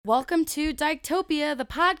Welcome to Dyktopia, the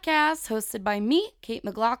podcast hosted by me, Kate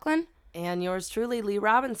McLaughlin. And yours truly, Lee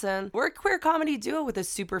Robinson. We're a queer comedy duo with a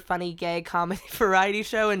super funny gay comedy variety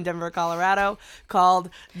show in Denver, Colorado called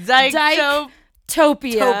Dyktopia.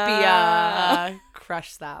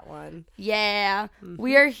 Crush that one. Yeah.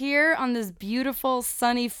 We are here on this beautiful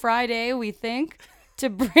sunny Friday, we think, to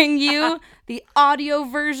bring you the audio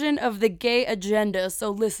version of the gay agenda.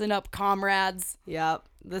 So listen up, comrades. Yep.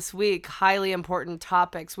 This week, highly important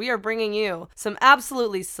topics. We are bringing you some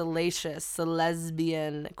absolutely salacious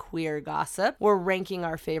lesbian queer gossip. We're ranking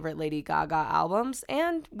our favorite Lady Gaga albums,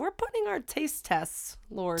 and we're putting our taste tests,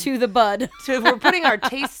 Lord. To the bud. We're putting our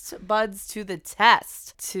taste buds to the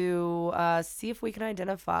test to see if we can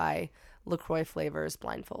identify LaCroix flavors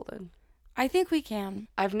blindfolded. I think we can.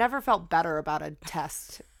 I've never felt better about a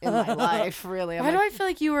test in my life, really. Why do I feel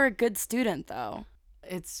like you were a good student, though?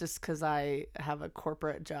 It's just because I have a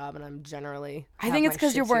corporate job and I'm generally... I think it's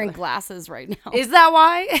because you're wearing glasses right now. Is that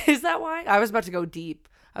why? Is that why? I was about to go deep.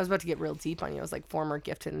 I was about to get real deep on you. I was like former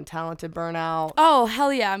gifted and talented burnout. Oh,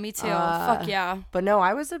 hell yeah. Me too. Fuck yeah. But no,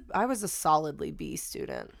 I was a solidly B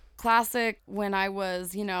student. Classic when I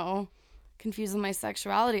was, confused with my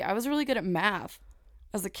sexuality. I was really good at math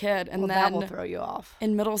as a kid, and then that will throw you off.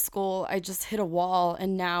 In middle school, I just hit a wall,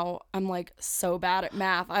 and now I'm like so bad at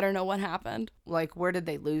math. I don't know what happened. Like, where did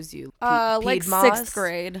they lose you? Like sixth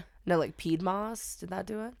grade. No, like PEDMOS. Did that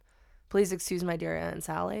do it? Please excuse my dear Aunt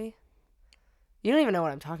Sally. You don't even know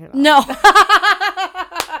what I'm talking about. No.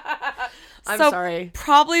 I'm sorry.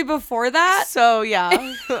 Probably before that. So yeah,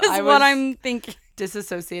 is what I'm thinking.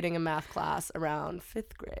 Disassociating a math class around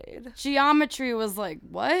 5th grade. Geometry was like,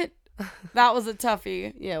 what? That was a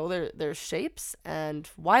toughie. Yeah, well, they're shapes, and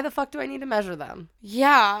why the fuck do I need to measure them?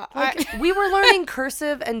 Yeah. We were learning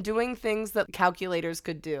cursive and doing things that calculators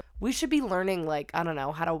could do. We should be learning, I don't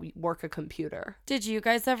know, how to work a computer. Did you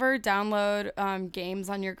guys ever download games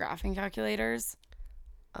on your graphing calculators?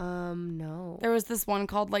 No. There was this one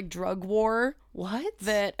called, Drug War. What?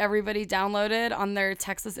 That everybody downloaded on their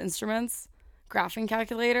Texas Instruments graphing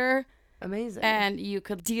calculator. Amazing. And you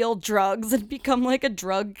could deal drugs and become a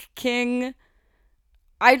drug king.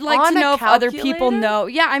 I'd like to know if other people know.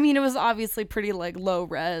 Yeah, I mean, it was obviously pretty low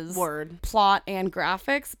res plot and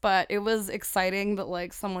graphics, but it was exciting that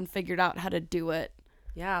someone figured out how to do it.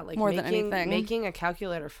 Yeah, more than anything. Making a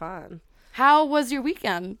calculator fun. How was your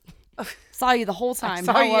weekend? Saw you the whole time.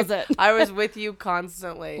 How was it? I was with you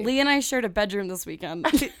constantly. Lee and I shared a bedroom this weekend.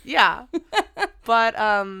 Yeah. But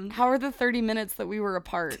how are the 30 minutes that we were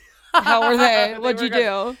apart? How were they? What'd you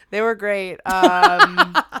do? They were great.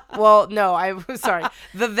 Well, no, sorry.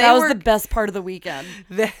 That was the best part of the weekend.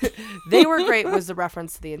 They were great was the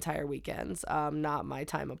reference to the entire weekends, not my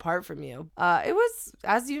time apart from you. It was,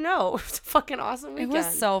 as you know, it was a fucking awesome weekend. It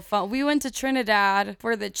was so fun. We went to Trinidad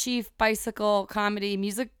for the Chief Bicycle Comedy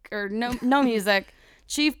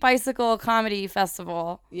Chief Bicycle Comedy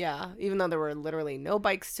Festival. Yeah, even though there were literally no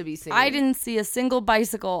bikes to be seen. I didn't see a single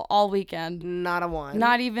bicycle all weekend. Not a one.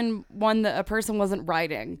 Not even one that a person wasn't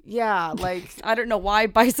riding. Yeah, I don't know why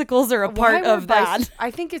bicycles are a part of that.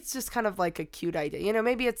 I think it's just kind of a cute idea.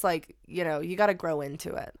 Maybe it's you got to grow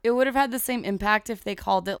into it. It would have had the same impact if they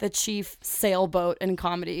called it the Chief Sailboat and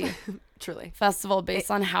Comedy Truly. Festival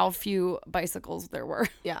based on how few bicycles there were.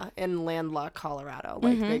 Yeah, in landlocked Colorado.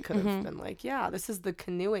 They could have been this is the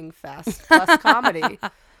canoeing fest plus comedy.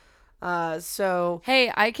 So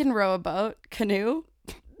hey, I can row a boat. Canoe?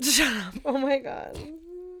 Shut up. Oh my God.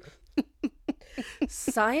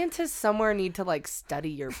 Scientists somewhere need to study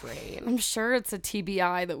your brain. I'm sure it's a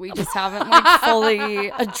TBI that we just haven't fully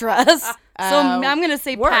addressed. So I'm going to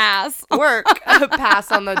say pass.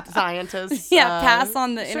 Pass on the scientists. Yeah, pass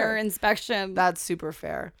on the inner inspection. That's super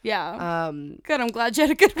fair. Yeah. Good. I'm glad you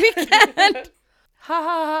had a good weekend. Ha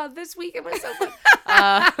ha ha. This weekend was so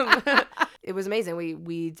fun. It was amazing.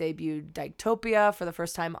 We debuted Dyktopia for the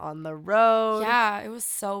first time on the road. Yeah, it was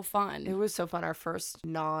so fun. It was so fun. Our first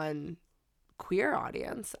non-queer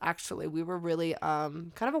audience, actually. We were really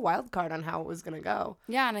kind of a wild card on how it was going to go.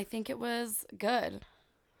 Yeah, and I think it was good.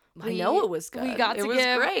 I know it was good. We got to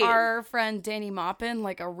give our friend Danny Maupin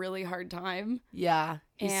a really hard time. Yeah,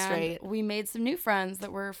 he's straight. We made some new friends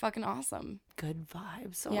that were fucking awesome. Good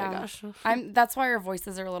vibes. Oh my gosh. That's why our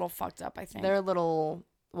voices are a little fucked up, I think. They're a little...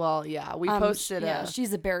 Well, yeah, we posted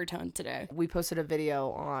she's a baritone today. We posted a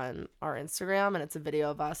video on our Instagram, and it's a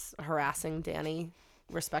video of us harassing Danny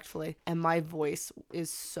respectfully. And my voice is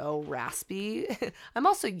so raspy. I'm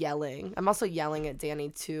also yelling at Danny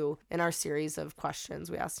too. In our series of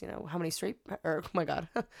questions, we asked, how many oh my God,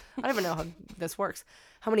 I don't even know how this works.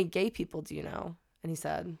 How many gay people do you know? And he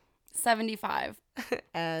said, 75.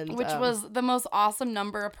 And which was the most awesome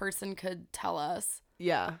number a person could tell us.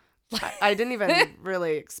 Yeah. I didn't even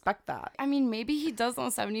really expect that. I mean, maybe he does know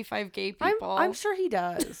 75 gay people. I'm sure he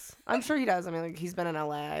does. I mean, like, he's been in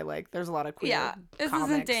LA. Like, there's a lot of queer this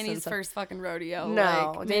comics isn't Danny's first fucking rodeo.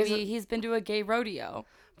 No. Like, maybe he's been to a gay rodeo.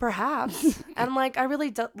 Perhaps. And, like, I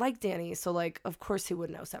really like Danny. So, like, of course he would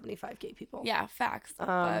know 75 gay people. Yeah, facts.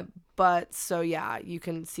 But, so, yeah, you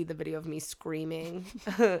can see the video of me screaming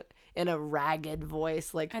in a ragged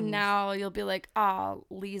voice. Like, and now you'll be like,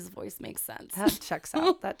 Lee's voice makes sense. That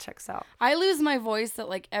checks out. I lose my voice at,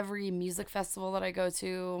 like, every music festival that I go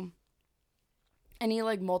to. Any,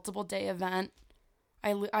 like, multiple day event.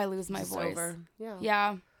 I lose my voice. Over. Yeah.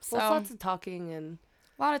 Yeah. So well, lots of talking and...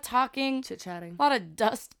 A lot of talking. Chit-chatting. A lot of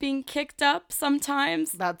dust being kicked up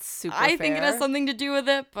sometimes. That's super I fair. think it has something to do with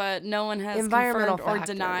it, but no one has confirmed or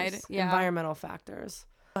denied. Yeah. Environmental factors.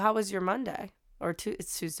 How was your Monday? Or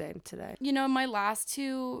it's Tuesday today. You know, my last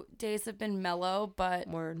 2 days have been mellow, but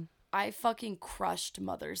I fucking crushed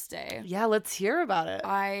Mother's Day. Yeah, let's hear about it.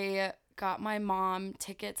 I got my mom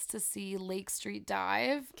tickets to see Lake Street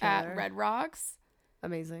Dive at Red Rocks.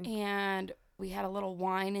 Amazing. And we had a little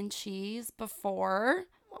wine and cheese before.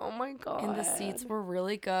 Oh my God. And the seats were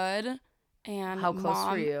really good. And how close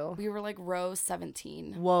were you? We were like row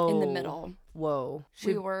 17. Whoa. In the middle. Whoa.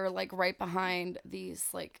 We were like right behind these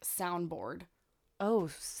like soundboard.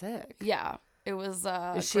 Oh, sick. Yeah. It was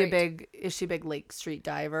Is she a big Lake Street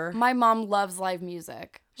diver? My mom loves live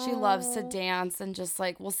music. She loves to dance and just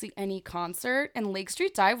like we'll see any concert. And Lake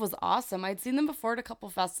Street Dive was awesome. I'd seen them before at a couple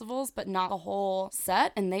festivals, but not the whole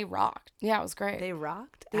set, and they rocked. Yeah, it was great. They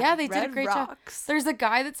rocked? Yeah, they did a great job. Rocks. There's a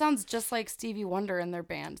guy that sounds just like Stevie Wonder in their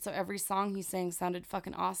band, so every song he sang sounded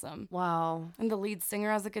fucking awesome. Wow. And the lead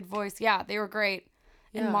singer has a good voice. Yeah, they were great.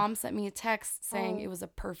 Yeah. And Mom sent me a text saying it was a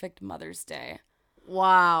perfect Mother's Day.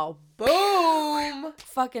 Wow. Boom.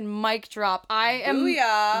 Fucking mic drop. I am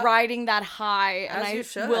riding that high, and I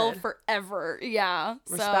will forever. Yeah.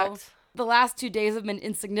 Respect. So the last 2 days have been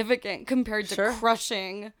insignificant compared to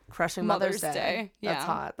crushing Mother's Day. Yeah. That's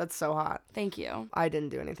hot. That's so hot. Thank you. I didn't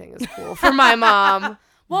do anything as cool for my mom.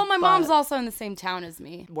 Well, my mom's also in the same town as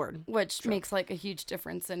me. Word. Which makes like a huge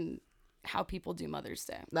difference in how people do Mother's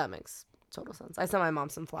Day. That makes total sense. I sent my mom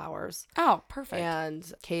some flowers. Oh, perfect.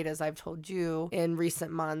 And Kate, as I've told you in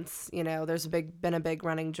recent months, you know, there's been a big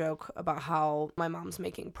running joke about how my mom's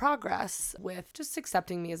making progress with just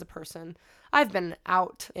accepting me as a person. I've been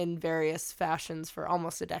out in various fashions for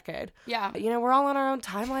almost a decade. Yeah. You know, we're all on our own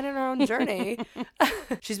timeline and our own journey.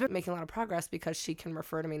 She's been making a lot of progress because she can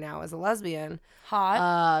refer to me now as a lesbian.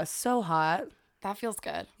 Hot. So hot. That feels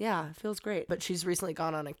good. Yeah, it feels great. But she's recently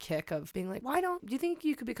gone on a kick of being like, do you think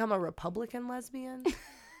you could become a Republican lesbian?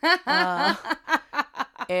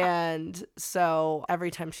 And so every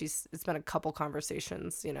time it's been a couple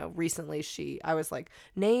conversations, you know, recently I was like,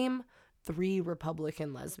 name 3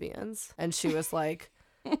 Republican lesbians. And she was like,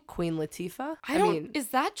 Queen Latifah. Is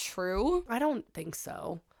that true? I don't think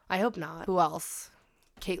so. I hope not. Who else?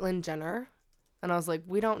 Caitlyn Jenner. And I was like,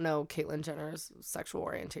 we don't know Caitlyn Jenner's sexual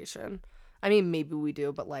orientation. I mean, maybe we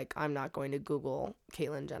do, but like, I'm not going to Google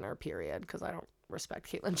Caitlyn Jenner, period, because I don't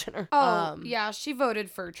respect Caitlyn Jenner. Oh, yeah, she voted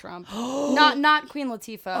for Trump. not Queen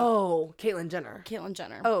Latifah. Oh, Caitlyn Jenner. Caitlyn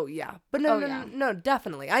Jenner. Oh, yeah. But no,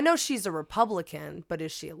 definitely. I know she's a Republican, but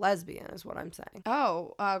is she a lesbian is what I'm saying.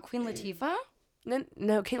 Oh, Queen Latifah?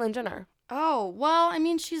 No, Caitlyn Jenner. Oh, well, I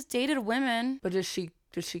mean, she's dated women. But does she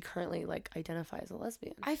currently like identify as a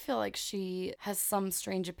lesbian? I feel like she has some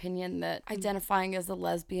strange opinion that identifying as a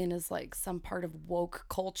lesbian is like some part of woke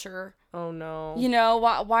culture. Oh no. You know,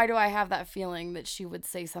 why do I have that feeling that she would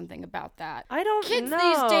say something about that? I don't know. Kids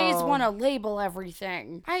these days want to label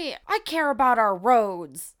everything. I care about our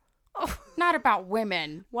roads. Oh. Not about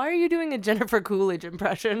women. Why are you doing a Jennifer Coolidge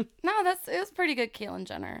impression? No, it was pretty good, Caitlyn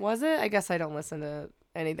Jenner. Was it? I guess I don't listen to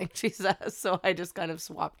anything she says, so I just kind of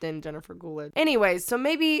swapped in Jennifer Coolidge. Anyways, so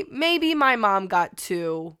maybe my mom got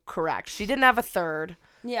 2 correct. She didn't have a 3rd.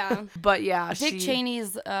 Yeah. But yeah, Dick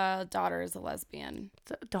Cheney's daughter is a lesbian.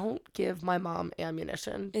 So don't give my mom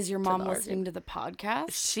ammunition. Is your mom listening to the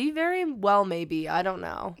podcast? She very well may be. I don't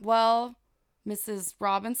know. Well, Mrs.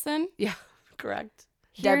 Robinson? Yeah, correct.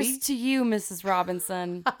 Here's Debbie? to you, Mrs.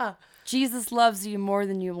 Robinson. Jesus loves you more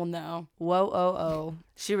than you will know. Whoa, oh, oh.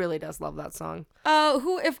 She really does love that song.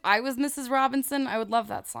 If I was Mrs. Robinson, I would love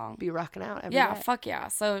that song. Be rocking out every day. Fuck yeah.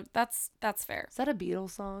 So that's fair. Is that a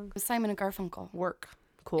Beatles song? Simon and Garfunkel. Work.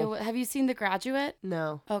 Cool. Have you seen The Graduate?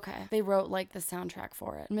 No. Okay. They wrote like the soundtrack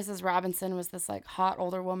for it. Mrs. Robinson was this like hot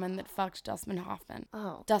older woman that fucked Dustin Hoffman.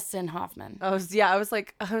 Oh. Dustin Hoffman. I was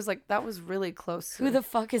like, that was really close. Who the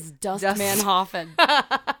fuck is Dustman Hoffman?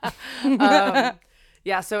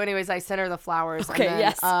 Yeah, so anyways, I sent her the flowers. Okay, and then,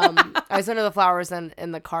 yes. I sent her the flowers, and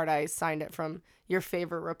in the card I signed it from your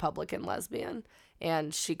favorite Republican lesbian.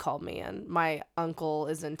 And she called me, and my uncle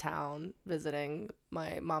is in town visiting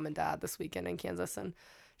my mom and dad this weekend in Kansas, and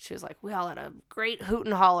she was like, we all had a great hoot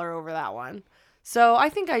and holler over that one. So I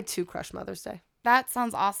think I too crushed Mother's Day. That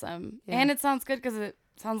sounds awesome. Yeah. And it sounds good because it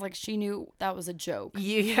sounds like she knew that was a joke.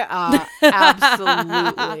 Yeah,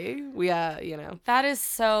 absolutely. That is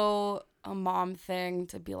so a mom thing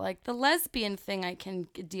to be like, the lesbian thing I can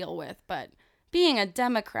deal with, but being a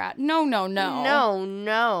Democrat, no.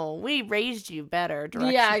 No. We raised you better.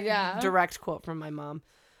 Direct quote from my mom.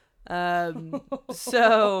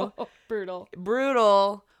 So brutal.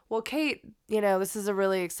 Well, Kate, this is a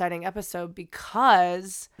really exciting episode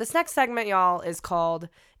because this next segment, y'all, is called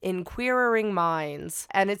In Queering Minds,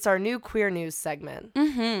 and it's our new queer news segment.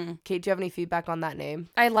 Mm-hmm. Kate, do you have any feedback on that name?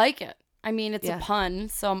 I like it. I mean, it's a pun,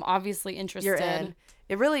 so I'm obviously interested. You're in.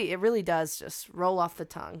 It really does just roll off the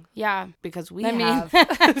tongue. Yeah. Because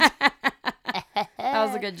That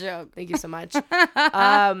was a good joke. Thank you so much.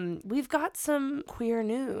 We've got some queer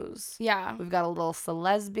news. Yeah. We've got a little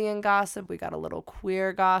lesbian gossip. We got a little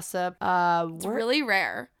queer gossip. It's really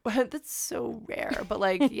rare. That's so rare. But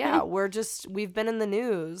we've been in the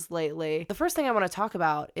news lately. The first thing I want to talk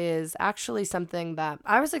about is actually something that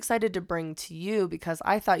I was excited to bring to you because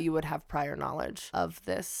I thought you would have prior knowledge of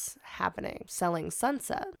this happening. Selling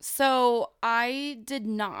Sunset. So I did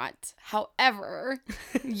not. However,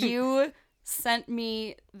 you sent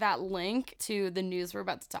me that link to the news we're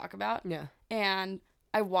about to talk about. Yeah. And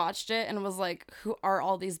I watched it and was like, who are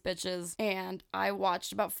all these bitches? And I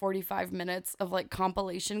watched about 45 minutes of like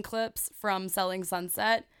compilation clips from Selling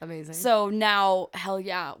Sunset. Amazing. So now, hell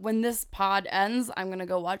yeah, when this pod ends, I'm going to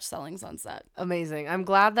go watch Selling Sunset. Amazing. I'm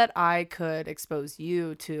glad that I could expose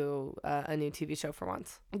you to a new TV show for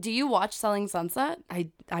once. Do you watch Selling Sunset?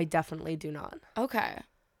 I definitely do not. Okay.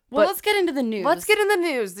 Well, let's get into the news. Let's get in the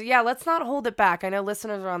news. Yeah, let's not hold it back. I know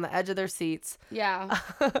listeners are on the edge of their seats. Yeah.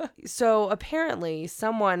 So apparently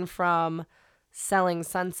someone from Selling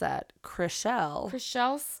Sunset, Chrishell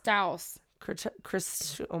Stause.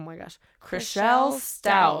 Oh my gosh. Chrishell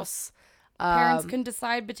Stause. Parents couldn't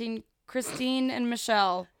decide between Christine and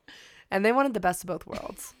Michelle. And they wanted the best of both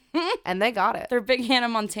worlds. And they got it. They're big Hannah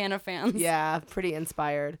Montana fans. Yeah, pretty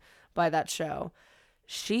inspired by that show.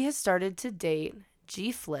 She has started to date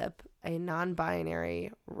G-Flip, a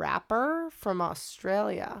non-binary rapper from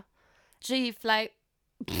Australia. G-Flip.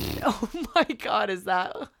 Oh my God, is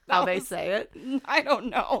that how they say it? I don't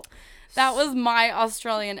know. That was my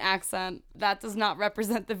Australian accent. That does not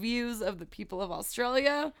represent the views of the people of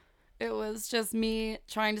Australia. It was just me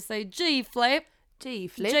trying to say G-Flip.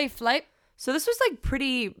 G-Flip. G-Flip. So this has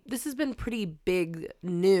been pretty big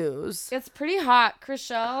news. It's pretty hot.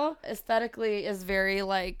 Chrishell aesthetically is very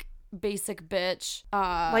like basic bitch,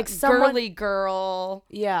 like girly girl.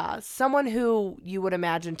 Yeah, someone who you would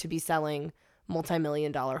imagine to be selling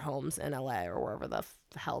multi-million-dollar homes in LA or wherever the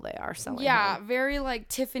hell they are selling. Yeah, very like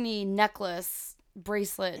Tiffany necklace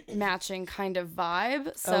bracelet matching kind of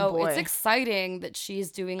vibe. So it's exciting that she's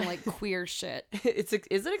doing like queer shit. Is it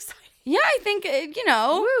exciting? Yeah, I think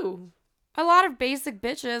Woo. A lot of basic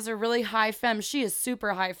bitches are really high femme. She is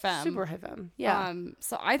super high femme. Super high femme. Yeah.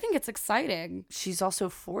 So I think it's exciting. She's also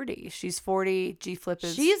 40. She's 40. G-Flip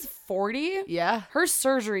is... She's 40? Yeah. Her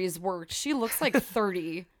surgeries worked. She looks like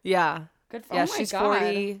 30. Yeah. Good for Yeah, oh my she's God.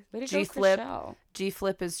 40.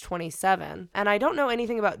 G-Flip is 27. And I don't know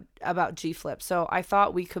anything about G-Flip, so I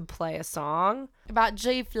thought we could play a song. About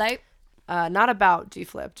G-Flip? Not about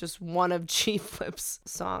G-Flip, just one of G-Flip's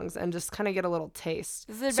songs, and just kind of get a little taste.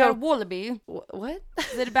 Is it about a wallaby? What?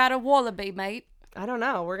 Is it about a wallaby, mate? I don't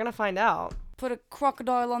know. We're going to find out. Put a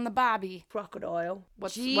crocodile on the bobby. Crocodile.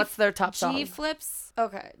 What's their top song?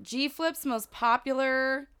 G-Flip's most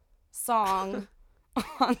popular song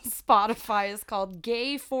on Spotify is called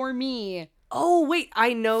Gay For Me. Oh, wait.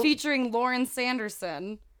 I know. Featuring Lauren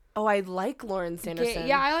Sanderson. Oh, I like Lauren Sanderson.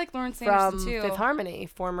 Yeah, I like Lauren Sanderson from too. Fifth Harmony,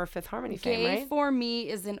 former Fifth Harmony fame, right? Gay For Me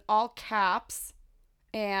is in all caps,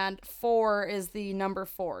 and 4 is the number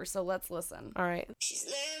 4. So let's listen. All right.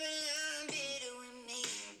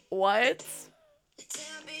 What?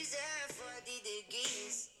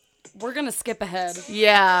 We're gonna skip ahead.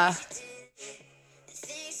 Yeah.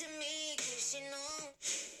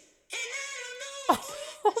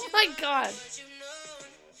 Oh my God.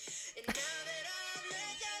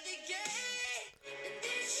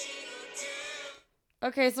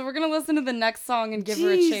 Okay, so we're gonna listen to the next song and give her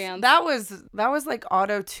a chance. That was like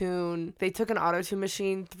auto-tune. They took an auto-tune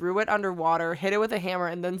machine, threw it underwater, hit it with a hammer,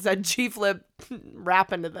 and then said G-Flip,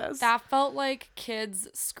 rap into this. That felt like kids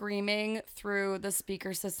screaming through the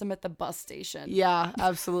speaker system at the bus station. Yeah,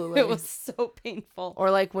 absolutely. It was so painful. Or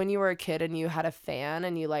like when you were a kid and you had a fan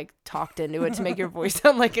and you like talked into it to make your voice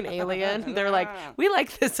sound like an alien. They're like, we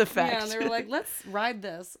like this effect. Yeah, and they were like, let's ride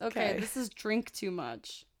this. Okay, this is Drink Too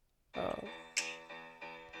Much. Oh.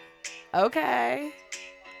 Okay.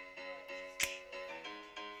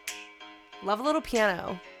 Love a little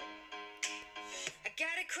piano. I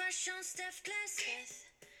got a crush on Steph Glasseth.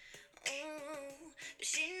 Oh, but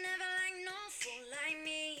she never liked no fool like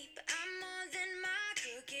me. But I'm more than my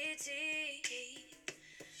crooked teeth.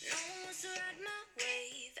 No one wants to ride my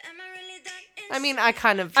wave. Am I really that? I mean,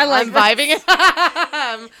 I'm like vibing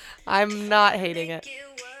it. I'm not hating it.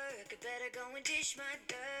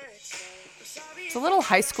 It's a little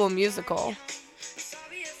High School Musical.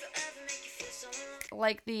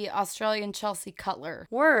 Like the Australian Chelsea Cutler.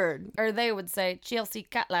 Word. Or they would say Chelsea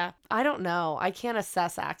Cutler. I don't know. I can't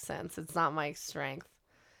assess accents. It's not my strength.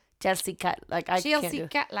 Chelsea Cutler. Like, I can't Chelsea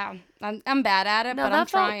Cutler. I'm bad at it, no, but I'm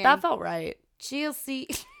trying. That felt right. Chelsea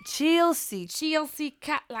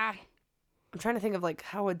Cutler. I'm trying to think of like,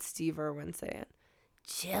 how would Steve Irwin say it?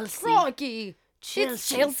 Chelsea. Rocky. It's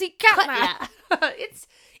Chelsea Cutler.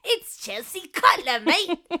 It's Chelsea Cutler,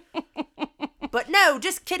 mate. But no,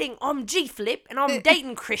 just kidding. I'm G-Flip and I'm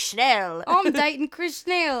dating Krishnell. I'm dating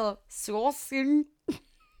Krishnell. Saucing.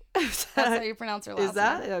 That's how you pronounce her last name. Is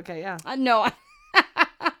that? Okay, yeah. No.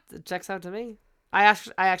 It checks out to me. I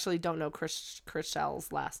actually don't know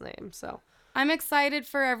Krishnell's last name, so. I'm excited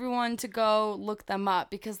for everyone to go look them up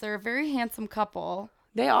because they're a very handsome couple.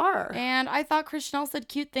 They are. And I thought Krishnell said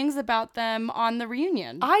cute things about them on the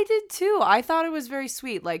reunion. I did too. I thought it was very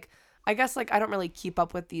sweet. Like, I guess, like, I don't really keep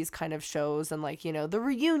up with these kind of shows and, like, you know, the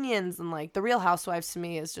reunions and, like, the Real Housewives to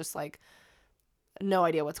me is just, like, no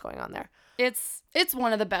idea what's going on there. It's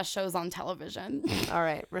one of the best shows on television. All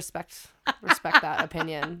right. Respect that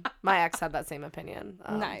opinion. My ex had that same opinion.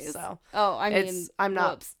 Nice. So. Oh, I mean, I'm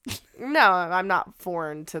not. No, I'm not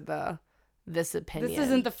foreign to this opinion. This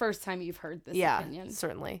isn't the first time you've heard this opinion. Yeah,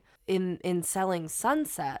 certainly. In Selling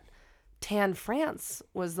Sunset, Tan France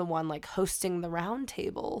was the one like hosting the round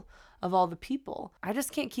table of all the people. I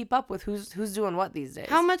just can't keep up with who's doing what these days.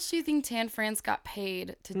 How much do you think Tan France got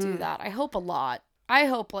paid to do that? I hope a lot. I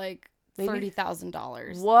hope like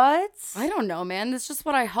 $30,000. What? I don't know, man. That's just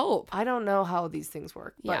what I hope. I don't know how these things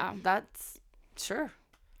work. But yeah, that's sure.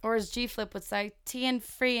 Or as G-Flip would say, Tan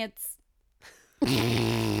France.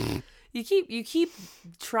 You keep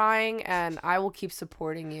trying, and I will keep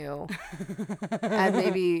supporting you. And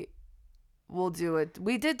maybe we'll do it.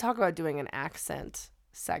 We did talk about doing an accent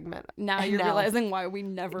segment. Now you're realizing why we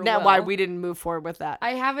never will. Why we didn't move forward with that.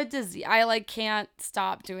 I have a disease. I like can't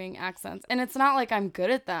stop doing accents. And it's not like I'm good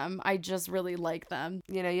at them. I just really like them.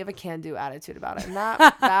 You know, you have a can-do attitude about it. And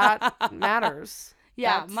that matters.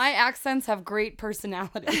 Yeah, my accents have great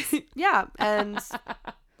personalities. Yeah, and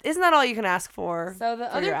isn't that all you can ask for? So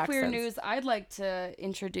the other queer news I'd like to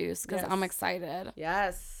introduce because I'm excited.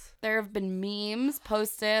 Yes. There have been memes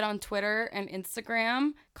posted on Twitter and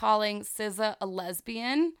Instagram calling SZA a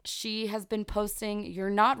lesbian. She has been posting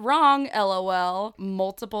 "You're not wrong, LOL"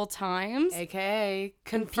 multiple times. AKA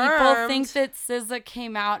confirmed. People think that SZA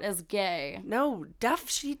came out as gay. No,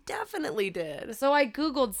 she definitely did. So I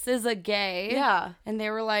Googled SZA gay. Yeah. And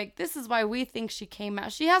they were like, this is why we think she came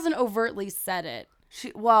out. She hasn't overtly said it.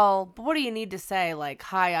 But what do you need to say? Like,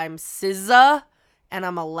 hi, I'm SZA and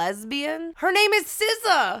I'm a lesbian? Her name is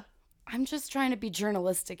SZA. I'm just trying to be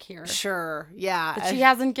journalistic here. Sure, yeah. But she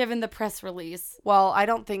hasn't given the press release. Well, I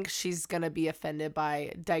don't think she's going to be offended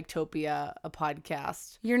by Dyktopia, a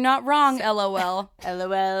podcast. You're not wrong, LOL.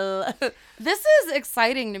 LOL. This is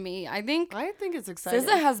exciting to me. I think it's exciting.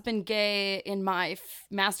 SZA has been gay in my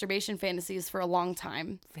masturbation fantasies for a long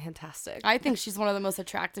time. Fantastic. I think she's one of the most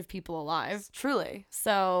attractive people alive. Truly.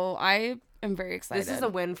 So I'm very excited. This is a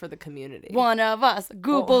win for the community. One of us.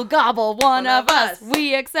 Google gobble. One of us.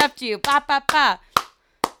 We accept you. Pa pa pa.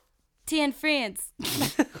 Tan France.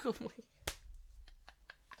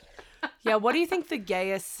 Yeah, what do you think the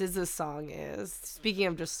gayest SZA song is? Speaking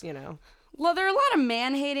of just, you know. Well, there are a lot of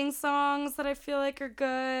man-hating songs that I feel like are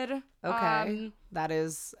good. Okay. That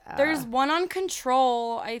is... There's one on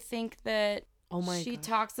Control, I think that... Oh my She God.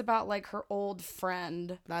 talks about like her old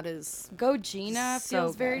friend. That is Go Gina so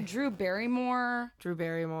feels very gay. Drew Barrymore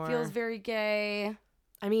feels very gay.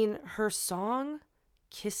 I mean, her song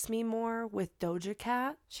Kiss Me More with Doja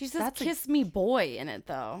Cat. She says Kiss Me Boy in it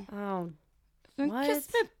though. Oh. What? Kiss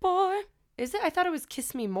me boy. Is it? I thought it was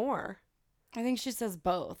Kiss Me More. I think she says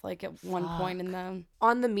both, like at one point in the...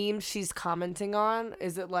 On the meme she's commenting on,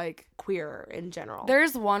 is it like queer in general?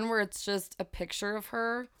 There's one where it's just a picture of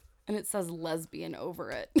her and it says lesbian over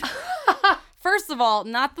it. First of all,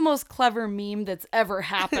 not the most clever meme that's ever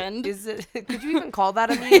happened. Is it? Could you even call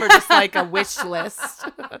that a meme or just like a wish list?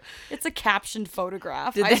 It's a captioned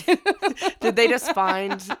photograph. Did they just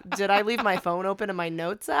find, did I leave my phone open in my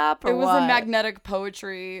notes app or It was what? a magnetic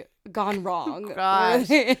poetry gone wrong. Gosh.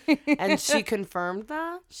 And she confirmed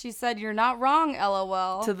that? She said, "You're not wrong,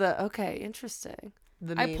 LOL." Okay, interesting.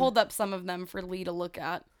 I pulled up some of them for Lee to look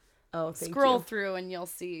at. Oh, thank Scroll you. through and you'll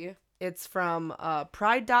see. It's from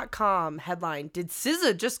Pride.com headline. Did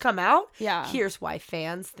SZA just come out? Yeah. Here's why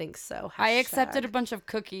fans think so. I accepted a bunch of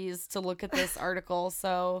cookies to look at this article,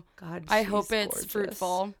 so God, I hope it's gorgeous.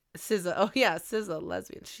 fruitful. SZA. Oh, yeah. SZA,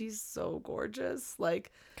 lesbian. She's so gorgeous.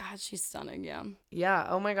 Like, God, she's stunning, yeah. Yeah.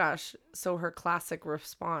 Oh, my gosh. So her classic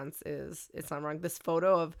response is, it's not wrong, this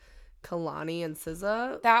photo of Kalani and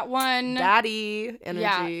SZA. That one. Daddy energy.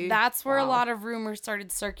 Yeah, that's where a lot of rumors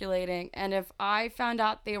started circulating. And if I found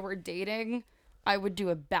out they were dating, I would do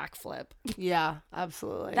a backflip. Yeah,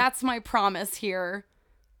 absolutely. That's my promise here.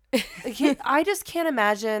 I just can't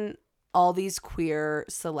imagine all these queer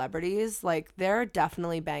celebrities. Like, they're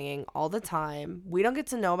definitely banging all the time. We don't get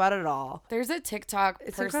to know about it at all. There's a TikTok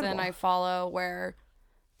person incredible. I follow where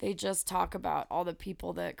they just talk about all the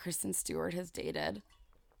people that Kristen Stewart has dated.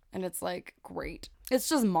 And it's like, great. It's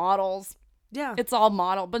just models. Yeah. It's all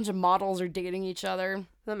bunch of models are dating each other.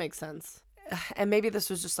 That makes sense. And maybe this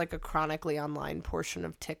was just like a chronically online portion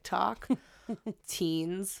of TikTok.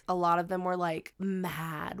 Teens, a lot of them were like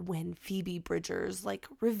mad when Phoebe Bridgers like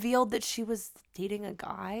revealed that she was dating a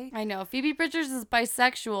guy. I know. Phoebe Bridgers is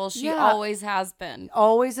bisexual. She always has been.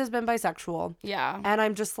 Always has been bisexual. Yeah. And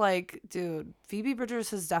I'm just like, dude, Phoebe Bridgers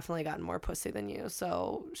has definitely gotten more pussy than you,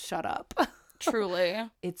 so shut up. Truly.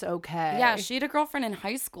 It's okay. Yeah, she had a girlfriend in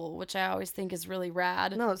high school, which I always think is really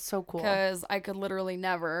rad. No, it's so cool. Because I could literally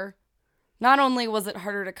never. Not only was it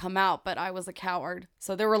harder to come out, but I was a coward.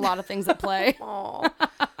 So there were a lot of things at play. Aw.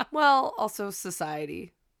 Well, also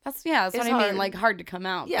society. That's what I mean. Like, hard to come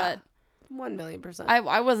out. Yeah. But 1,000,000%.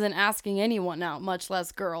 I wasn't asking anyone out, much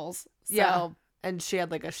less girls. So. Yeah. And she had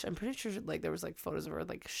like I'm pretty sure like there was like photos of her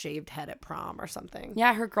like shaved head at prom or something.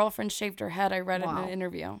 Yeah, her girlfriend shaved her head. I read it in an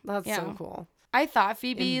interview. That's so cool. I thought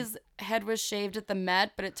Phoebe's head was shaved at the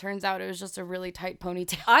Met, but it turns out it was just a really tight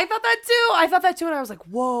ponytail. I thought that too. And I was like,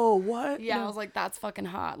 whoa, what? Yeah, No. I was like, that's fucking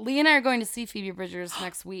hot. Lee and I are going to see Phoebe Bridgers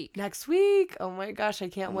next week. Next week. Oh my gosh, I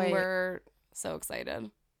can't wait. We're so excited.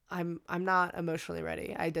 I'm not emotionally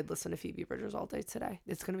ready. I did listen to Phoebe Bridgers all day today.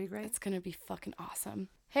 It's going to be great. It's going to be fucking awesome.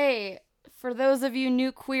 Hey, for those of you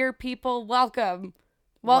new queer people, welcome.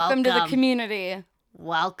 Welcome to the community.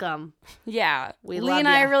 Welcome. Yeah. We Lee love and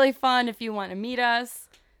I ya. are really fun if you want to meet us.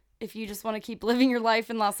 If you just want to keep living your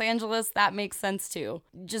life in Los Angeles, that makes sense too.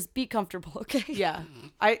 Just be comfortable, okay? Yeah.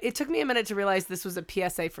 It took me a minute to realize this was a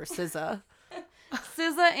PSA for SZA.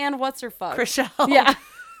 SZA and what's her fuck? Chrishell. Yeah.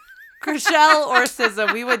 Chrishell or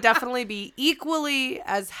SZA. We would definitely be equally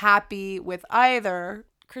as happy with either.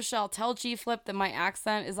 Chrishell, tell G-Flip that my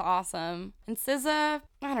accent is awesome. And SZA,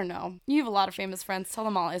 I don't know. You have a lot of famous friends. Tell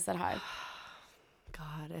them all I said hi.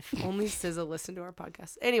 God, if only SZA listened to our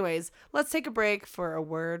podcast. Anyways, let's take a break for a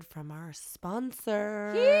word from our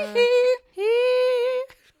sponsor.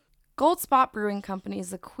 Gold Spot Brewing Company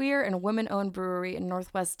is a queer and women-owned brewery in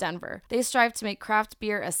Northwest Denver. They strive to make craft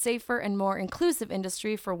beer a safer and more inclusive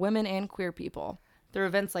industry for women and queer people. There are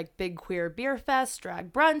events like Big Queer Beer Fest,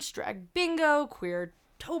 Drag Brunch, Drag Bingo, Queer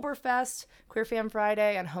Toberfest, Queer Fam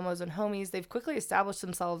Friday, and Homos and Homies. They've quickly established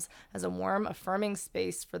themselves as a warm, affirming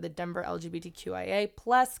space for the Denver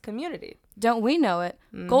LGBTQIA+ community. Don't we know it?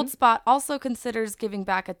 Mm-hmm. Gold Spot also considers giving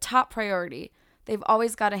back a top priority. They've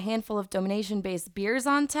always got a handful of donation-based beers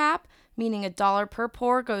on tap, meaning $1 per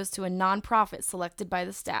pour goes to a nonprofit selected by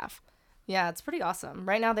the staff. Yeah, it's pretty awesome.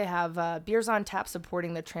 Right now they have beers on tap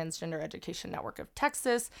supporting the Transgender Education Network of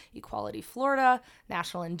Texas, Equality Florida,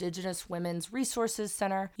 National Indigenous Women's Resources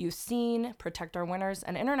Center, Youth Scene, Protect Our Winners,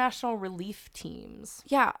 and international relief teams.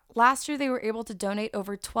 Yeah, last year they were able to donate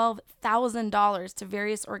over $12,000 to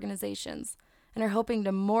various organizations and are hoping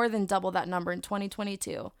to more than double that number in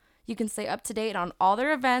 2022. You can stay up to date on all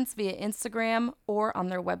their events via Instagram or on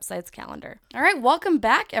their website's calendar. All right, welcome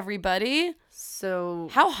back, everybody. So,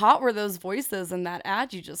 how hot were those voices in that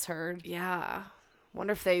ad you just heard? Yeah.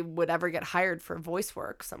 Wonder if they would ever get hired for voice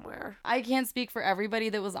work somewhere. I can't speak for everybody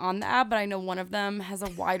that was on the ad, but I know one of them has a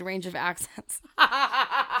wide range of accents.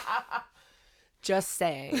 Just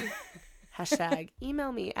saying. #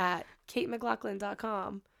 email me at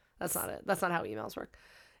katemclaughlin.com. That's not it. That's not how emails work.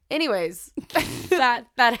 Anyways. that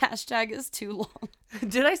hashtag is too long.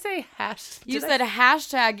 Did I say hashtag? You said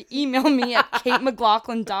hashtag email me at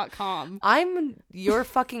katemclaughlin.com. I'm your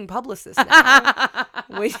fucking publicist now.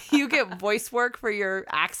 When you get voice work for your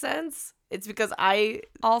accents, it's because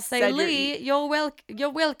I'll say, Lee,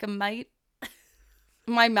 you're welcome, mate.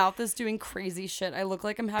 My mouth is doing crazy shit. I look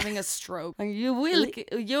like I'm having a stroke. You're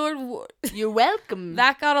welcome.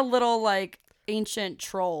 That got a little like ancient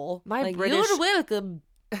troll. You're welcome.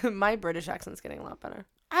 My British accent's getting a lot better.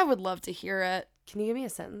 I would love to hear it. Can you give me a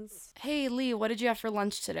sentence? Hey, Lee, what did you have for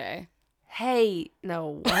lunch today? Hey,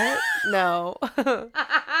 no, what? No.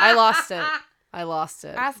 I lost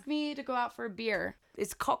it. Ask me to go out for a beer.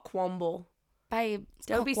 It's cockwomble. Babe,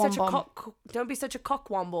 don't be such a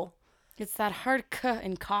cockwomble. It's that hard k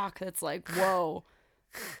in cock that's like, whoa.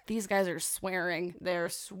 These guys are swearing. They're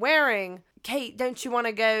swearing. Kate, don't you want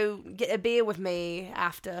to go get a beer with me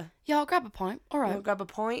after? Yeah, I'll grab a pint. All right. You'll grab a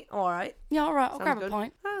pint? All right. Yeah, all right. I'll grab a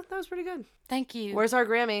pint. Oh, that was pretty good. Thank you. Where's our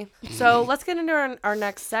Grammy? So let's get into our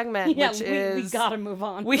next segment, which is... we gotta move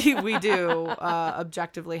on. We do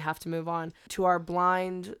objectively have to move on to our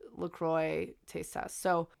blind LaCroix taste test.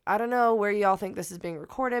 So I don't know where y'all think this is being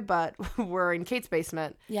recorded, but we're in Kate's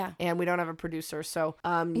basement. Yeah. And we don't have a producer, so...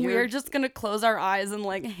 we're just gonna close our eyes and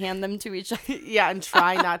like hand them to each other. Yeah, and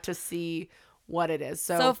try not to see what it is.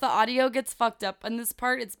 So if the audio gets fucked up in this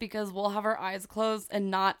part, it's because we'll have our eyes closed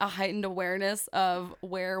and not a heightened awareness of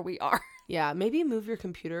where we are. Yeah, maybe move your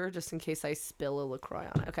computer just in case I spill a LaCroix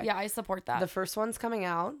on it. Okay. Yeah, I support that. The first one's coming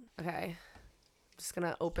out. Okay. I'm just going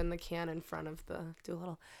to open the can in front of do a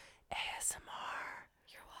little ASMR.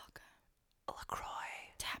 You're welcome. LaCroix.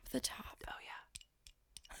 Tap the top. Oh,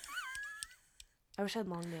 yeah. I wish I had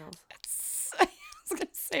long nails. I was going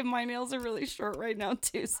to say my nails are really short right now,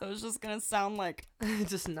 too, so it's just going to sound like...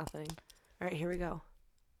 just nothing. All right, here we go.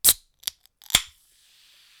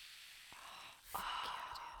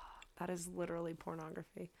 That is literally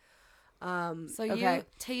pornography. So you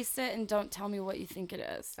taste it and don't tell me what you think it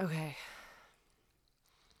is. Okay. I'm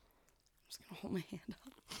just gonna hold my hand up.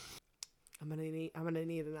 I'm gonna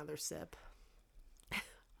need another sip.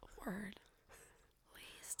 Word.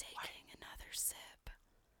 Lee's taking another sip.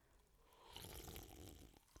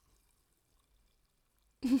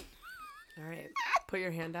 All right. Put your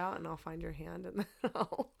hand out and I'll find your hand and then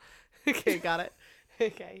I'll... Okay, got it.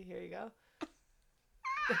 Okay, here you go.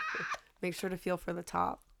 Make sure to feel for the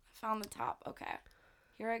top. I found the top. Okay.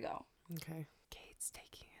 Here I go. Okay. Kate's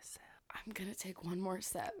taking a sip. I'm going to take one more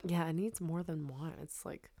sip. Yeah, it needs more than one. It's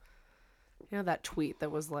like, you know that tweet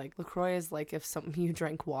that was like, LaCroix is like if you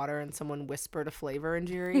drank water and someone whispered a flavor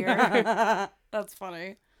into your ear. That's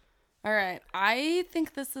funny. All right. I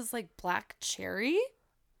think this is like black cherry.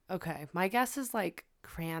 Okay. My guess is like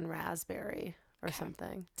cran raspberry. Or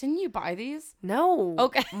something. Didn't you buy these? No.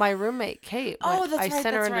 Okay. My roommate, Kate. Oh, that's right. I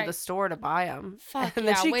sent her into the store to buy them. Fuck and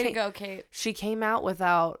yeah, way to go, Kate. She came out with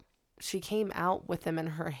them in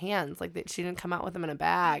her hands. Like, she didn't come out with them in a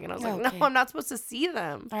bag. And I was like, no, I'm not supposed to see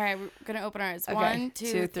them. All right, we're going to open our eyes. Okay. 1,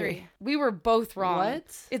 2, 3. We were both wrong.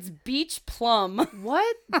 What? It's beach plum.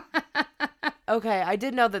 What? Okay, I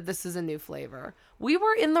did know that this is a new flavor. We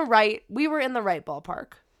were in the right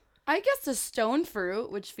ballpark. I guessed a stone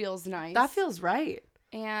fruit, which feels nice. That feels right.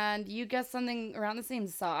 And you guessed something around the same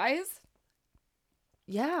size?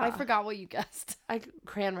 Yeah. I forgot what you guessed.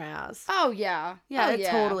 Cran ras. Oh, yeah. Yeah, it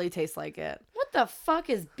totally tastes like it. What the fuck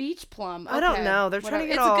is beach plum? Okay. I don't know. They're trying to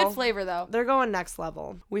get It's a good flavor, though. They're going next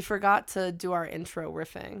level. We forgot to do our intro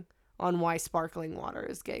riffing on why sparkling water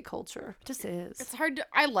is gay culture. It just is. It's hard to...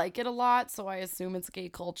 I like it a lot, so I assume it's gay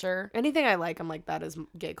culture. Anything I like, I'm like, that is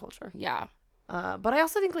gay culture. Yeah. But I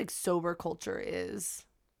also think like sober culture is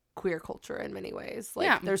queer culture in many ways.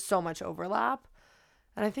 Like there's so much overlap.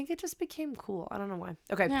 And I think it just became cool. I don't know why.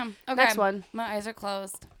 Okay. Yeah. Okay. Next one. My eyes are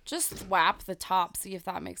closed. Just thwap the top. See if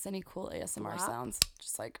that makes any cool ASMR sounds.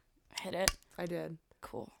 Just like hit it. I did.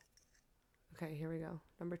 Cool. Okay, here we go.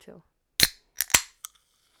 Number 2.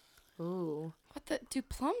 Ooh. Do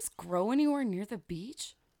plums grow anywhere near the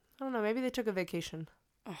beach? I don't know. Maybe they took a vacation.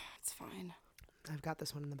 Oh, it's fine. I've got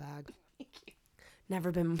this one in the bag. Thank you.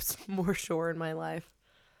 Never been more sure in my life.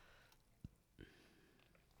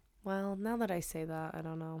 Well, now that I say that, I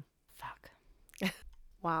don't know. Fuck.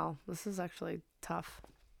 Wow, this is actually tough.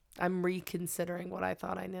 I'm reconsidering what I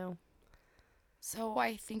thought I knew. So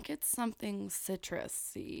I think it's something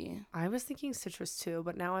citrusy. I was thinking citrus too,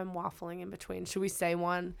 but now I'm waffling in between. Should we say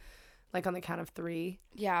one, like on the count of 3?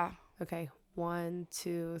 Yeah. Okay. 1,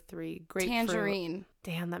 2, 3. Grapefruit. Tangerine.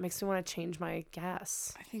 Damn, that makes me want to change my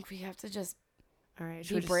guess. I think we have to just all right,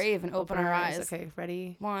 be brave and open our eyes. Okay,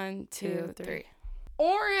 ready? 1, 2, 3.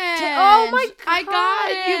 orange. Oh my God. I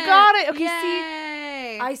got it. You got it. Okay,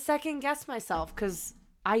 Yay. see, I second guessed myself because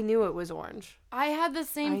I knew it was orange. I had the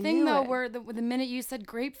same thing, though, where the minute you said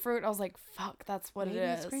grapefruit, I was like, fuck, that's what it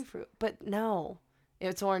is. It's grapefruit. But no,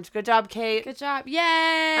 it's orange. Good job, Kate. Good job.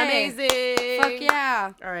 Yay. Amazing. Fuck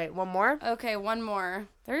yeah. All right, one more? Okay, one more.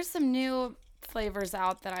 There's some new flavors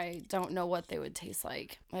out that I don't know what they would taste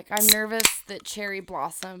like. Like, I'm nervous that cherry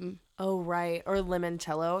blossom. Oh, right. Or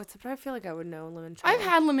limoncello. Except I feel like I would know limoncello. I've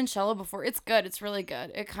had limoncello before. It's good. It's really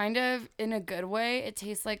good. It kind of, in a good way, it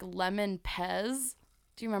tastes like lemon Pez.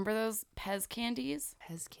 Do you remember those Pez candies?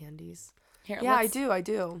 Pez candies. Here, yeah, I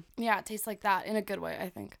do. Yeah, it tastes like that in a good way, I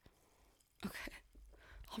think. Okay.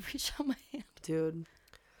 I'll reach out my hand. Dude,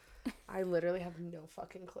 I literally have no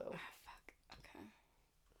fucking clue. Oh, fuck. Okay.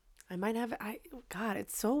 I might have. God,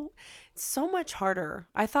 it's so much harder.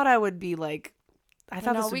 I thought I would be like. I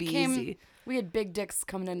thought this would be easy. We had big dicks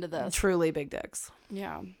coming into this. Truly big dicks.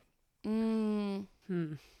 Yeah. What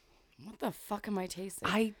the fuck am I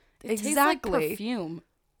tasting? It tastes like perfume.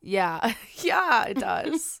 Yeah. Yeah, it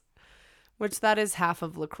does. Which that is half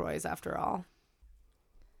of LaCroix after all.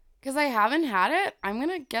 Because I haven't had it, I'm going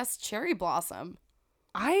to guess cherry blossom.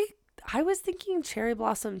 I was thinking cherry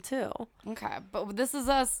blossom too. Okay, but this is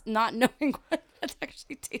us not knowing what it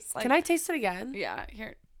actually tastes like. Can I taste it again? Yeah,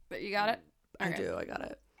 here. You got it? I do. I got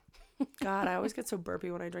it. God, I always get so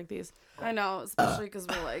burpy when I drink these. I know, especially because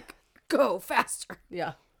we're like, go faster.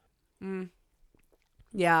 Yeah.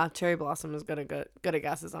 Yeah, cherry blossom is good a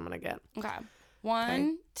guess as I'm going to get. Okay.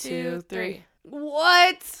 1, 2, 3.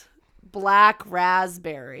 What? Black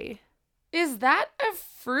raspberry. Is that a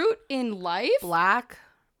fruit in life? Black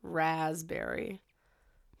raspberry.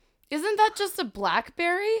 Isn't that just a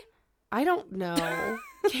blackberry? I don't know.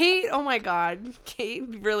 Kate, oh my God. Kate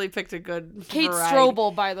really picked a good Kate variety.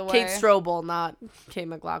 Strobel, by the way. Kate Strobel, not Kate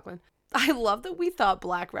McLaughlin. I love that we thought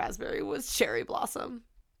black raspberry was cherry blossom.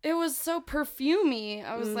 It was so perfumey.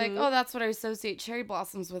 I was like, oh, that's what I associate cherry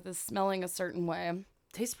blossoms with, is smelling a certain way.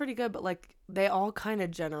 Tastes pretty good, but like they all kind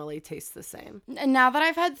of generally taste the same. And now that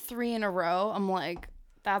I've had 3 in a row, I'm like,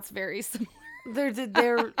 that's very similar.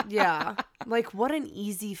 They're yeah. Like, what an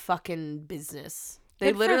easy fucking business. They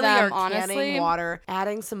Good for literally them, are honestly. canning water,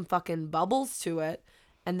 adding some fucking bubbles to it,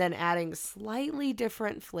 and then adding slightly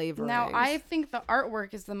different flavorings. Now, I think the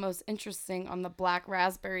artwork is the most interesting on the black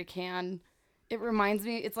raspberry can. It reminds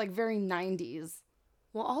me, it's like very 90s.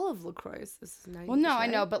 Well, all of LaCroix is 90s. Well, no, right? I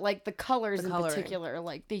know, but like the colors in particular,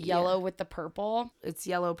 like the yellow with the purple. It's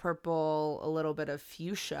yellow, purple, a little bit of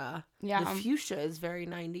fuchsia. Yeah. The fuchsia is very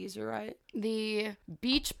 90s, you're right. The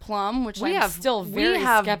beach plum, which I'm still very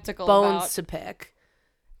skeptical bones about. to pick.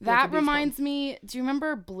 That reminds me, do you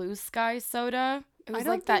remember Blue Sky soda? It was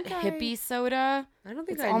like that hippie soda. I don't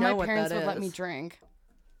think it's I all know my what parents that would is. let me drink.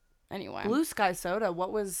 Anyway. Blue Sky soda,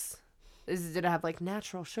 what was... did it have like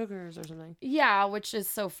natural sugars or something? Yeah, which is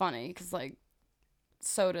so funny because like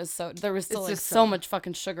soda, there was still like so much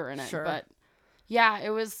fucking sugar in it. Sure. But yeah, it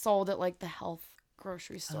was sold at like the health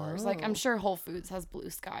grocery stores. Like I'm sure Whole Foods has Blue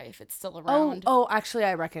Sky if it's still around. Oh, actually,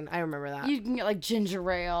 I remember that. You can get like ginger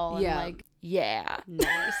ale and like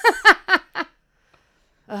nice.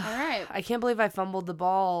 All right. I can't believe I fumbled the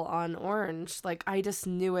ball on orange. Like I just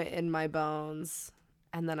knew it in my bones,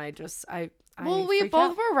 and then we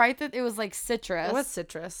both were right that it was like citrus. It was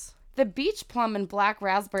citrus. The beach plum and black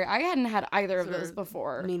raspberry, I hadn't had either of those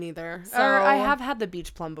before. Me neither. So I have had the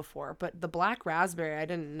beach plum before, but the black raspberry, I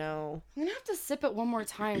didn't know. I'm gonna have to sip it one more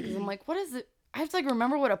time because I'm like, what is it? I have to like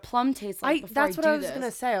remember what a plum tastes like before That's what I was this.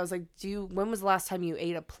 gonna say. I was like, when was the last time you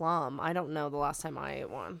ate a plum? I don't know the last time I ate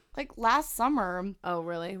one. Like last summer. Oh,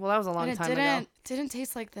 really? Well, that was a long time ago. It didn't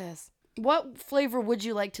taste like this. What flavor would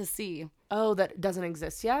you like to see? Oh, that doesn't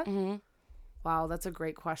exist yet? Mm-hmm. Wow, that's a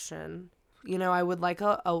great question. You know, I would like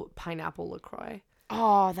a pineapple LaCroix.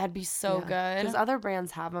 Oh, that'd be so good. Because other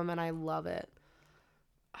brands have them, and I love it.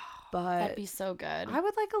 But that'd be so good. I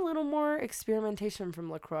would like a little more experimentation from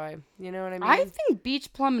LaCroix. You know what I mean? I think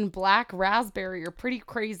beach plum and black raspberry are pretty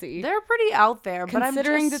crazy. They're pretty out there, but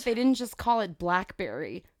considering that they didn't just call it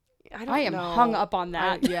blackberry. I am hung up on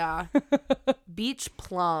that. Yeah. Beach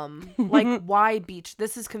plum. Like, why beach?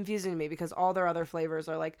 This is confusing to me because all their other flavors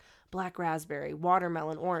are like black raspberry,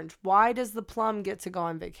 watermelon, orange. Why does the plum get to go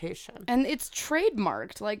on vacation? And it's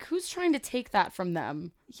trademarked. Like, who's trying to take that from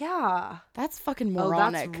them? Yeah. That's fucking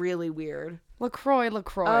moronic. Oh, that's really weird. LaCroix.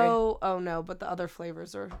 Oh no, but the other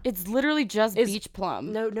flavors are... It's literally just beach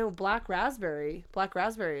plum. No, black raspberry. Black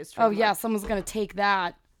raspberry is trademarked. Oh, yeah, someone's going to take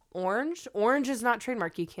that. Orange is not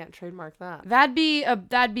trademark. You can't trademark that. That'd be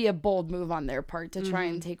a bold move on their part to try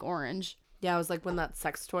and take orange. Yeah, it was like when that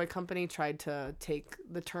sex toy company tried to take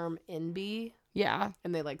the term NB Yeah.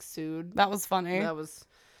 And they like sued. That was funny. That was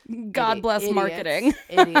God bless idiots. marketing.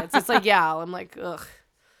 Idiots. It's like, yeah, I'm like, ugh.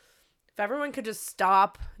 If everyone could just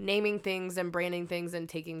stop naming things and branding things and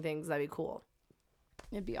taking things, that'd be cool.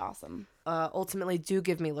 It'd be awesome. Ultimately, do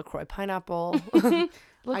give me LaCroix pineapple.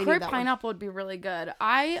 LaCroix pineapple would be really good.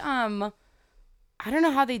 I don't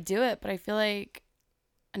know how they do it, but I feel like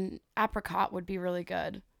an apricot would be really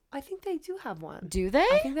good. I think they do have one. Do they?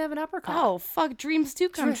 I think they have an apricot. Oh, fuck. Dreams do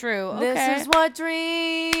come true. Okay. This is what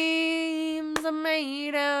dreams are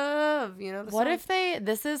made of. You know the What song?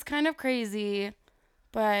 this is kind of crazy,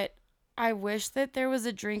 but I wish that there was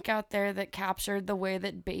a drink out there that captured the way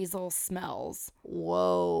that basil smells.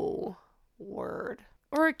 Whoa. Word.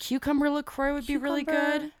 Or a cucumber LaCroix would be really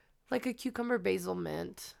good. Like a cucumber basil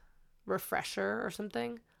mint refresher or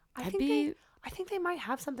something. I think they might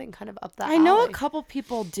have something kind of up that I know alley. a couple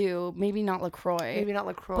people do. Maybe not LaCroix. Maybe not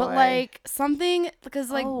LaCroix. But like something,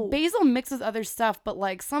 because like basil mixes other stuff, but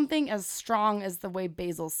like something as strong as the way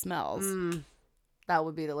basil smells. That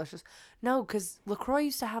would be delicious. No, because LaCroix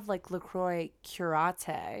used to have like LaCroix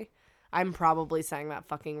Curate. I'm probably saying that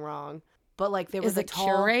fucking wrong. But like there was a tall...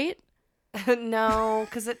 Curate? No,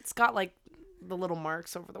 because it's got like the little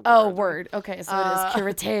marks over the word. Oh, word. Okay, so it is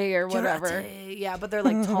curate or whatever. Curate. Yeah, but they're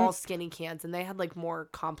like tall, skinny cans, and they had like more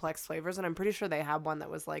complex flavors. And I'm pretty sure they had one that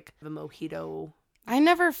was like the mojito. I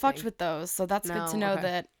never fucked with those, so that's good to know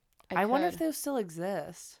that. I wonder if those still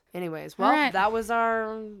exist. Anyways, well, that was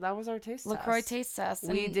our taste LaCroix test. taste test.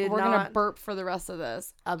 We're gonna burp for the rest of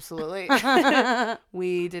this. Absolutely.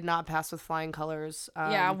 We did not pass with flying colors.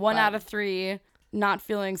 Yeah, 1 out of 3. Not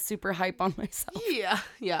feeling super hype on myself.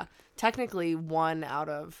 Yeah. Technically 1 out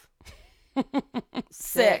of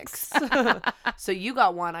 6. So you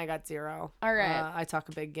got 1, I got 0. All right. I talk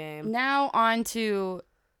a big game. Now on to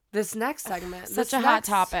this next segment. Such a hot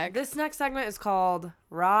topic. This next segment is called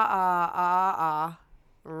Ranking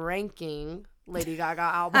Lady Gaga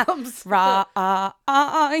albums.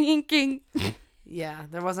 Ranking. Yeah,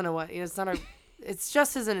 there wasn't a way. It's not a. It's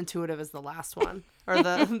just as intuitive as the last one, or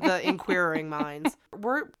the inquiring minds.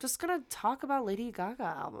 We're just gonna talk about Lady Gaga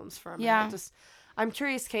albums for a minute. Yeah. I'm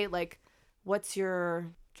curious, Kate. Like, what's your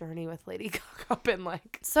journey with Lady Gaga been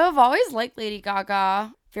like? So I've always liked Lady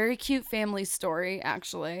Gaga. Very cute family story,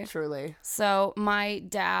 actually. Truly. So my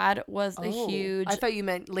dad was a huge... I thought you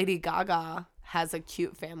meant Lady Gaga has a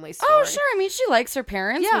cute family story. Oh, sure. I mean, she likes her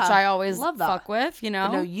parents, which I always love fuck with, you know?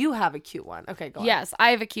 But no, you have a cute one. Okay, go on. Yes,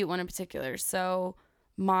 I have a cute one in particular. So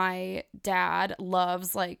my dad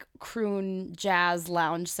loves like croon jazz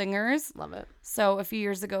lounge singers. Love it. So a few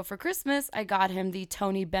years ago for Christmas, I got him the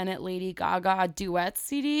Tony Bennett Lady Gaga duet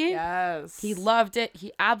CD. Yes. He loved it.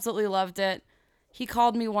 He absolutely loved it. He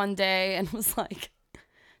called me one day and was like,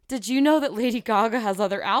 "Did you know that Lady Gaga has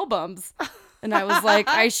other albums?" And I was like,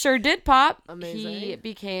 "I sure did, Pop." Amazing. He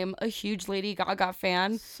became a huge Lady Gaga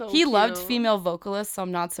fan. So he loved cute. female vocalists, so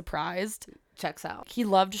I'm not surprised. Checks out. He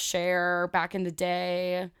loved Cher back in the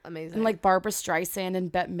day. Amazing. And like Barbara Streisand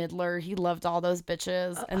and Bette Midler. He loved all those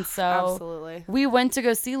bitches. And so absolutely. we went to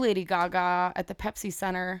go see Lady Gaga at the Pepsi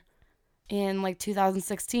Center in like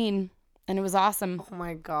 2016. And it was awesome. Oh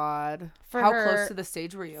my God. For How her- close to the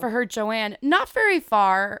stage were you? For her Joanne. Not very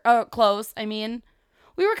far. Close. I mean,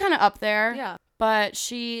 we were kind of up there. Yeah. But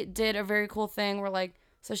she did a very cool thing where like,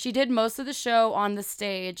 so she did most of the show on the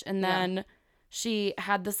stage. And then she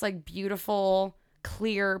had this like beautiful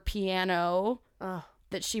clear piano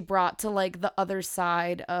that she brought to like the other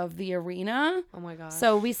side of the arena. Oh my God.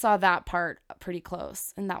 So we saw that part pretty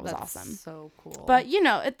close, and that was That's awesome. so cool. But you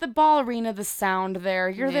know, at the ball arena, the sound there,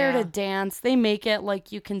 you're there to dance. They make it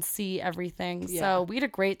like you can see everything. Yeah. So we had a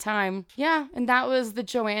great time. Yeah, and that was the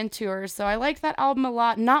Joanne tour. So I liked that album a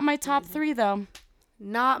lot. Not my top 3 though.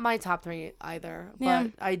 Not my top 3 either. Yeah.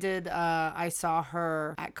 But I did. I saw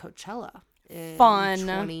her at Coachella in Fun.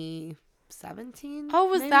 2017. Oh,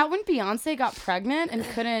 was maybe? that when Beyonce got pregnant and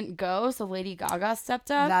couldn't go, so Lady Gaga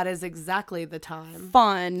stepped up? That is exactly the time.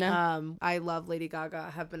 Fun. I love Lady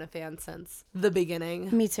Gaga. Have been a fan since the beginning.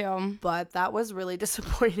 Me too. But that was really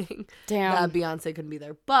disappointing. Damn. That Beyonce couldn't be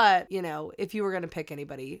there. But, you know, if you were going to pick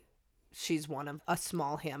anybody, she's one of a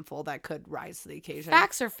small handful that could rise to the occasion.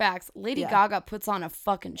 Facts are facts. Lady Gaga puts on a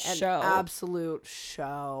fucking show. An absolute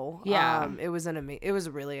show. Yeah. It was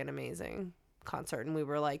really an amazing concert, and we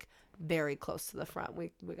were like very close to the front.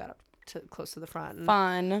 We got up to close to the front. And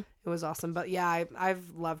Fun. It was awesome. But yeah,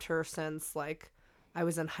 I've loved her since like I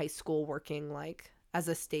was in high school working like as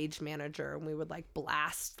a stage manager, and we would like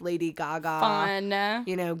blast Lady Gaga. Fun.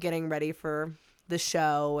 You know, getting ready for the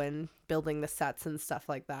show and building the sets and stuff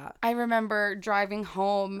like that. I remember driving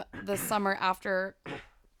home the summer after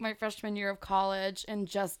my freshman year of college, and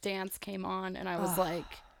Just Dance came on, and I was like,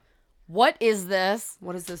 what is this?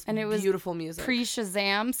 What is this? And it was beautiful music.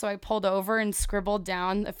 Pre-Shazam, so I pulled over and scribbled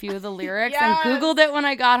down a few of the lyrics and Googled it when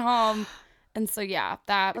I got home. And so, yeah,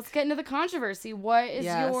 let's get into the controversy. What is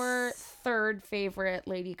your third favorite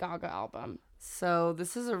Lady Gaga album? So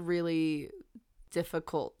this is a really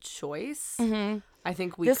difficult choice. Mm-hmm. I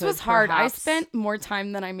think this was hard. I spent more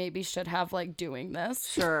time than I maybe should have doing this.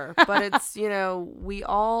 Sure, but it's we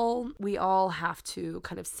all have to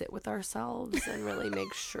kind of sit with ourselves and really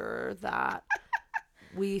make sure that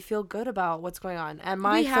we feel good about what's going on. And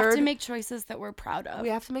we have to make choices that we're proud of. We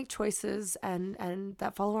have to make choices and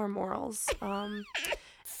that follow our morals.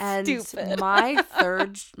 And Stupid.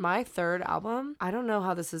 my third album, I don't know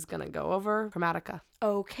how this is gonna go over. Chromatica.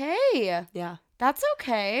 Okay. Yeah. That's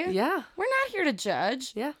okay. Yeah. We're not here to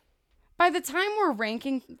judge. Yeah. By the time we're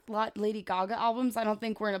ranking Lady Gaga albums, I don't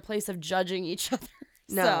think we're in a place of judging each other.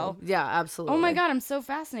 No. Yeah, absolutely. Oh my God, I'm so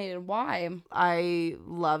fascinated. Why? I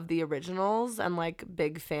love the originals and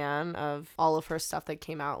big fan of all of her stuff that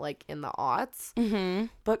came out in the aughts. Mm-hmm.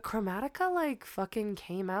 But Chromatica fucking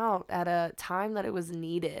came out at a time that it was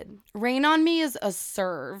needed. Rain on Me is a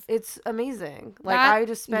serve. It's amazing. I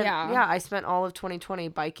just spent I spent all of 2020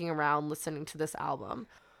 biking around listening to this album.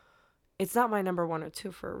 It's not my number 1 or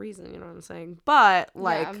 2 for a reason, you know what I'm saying? But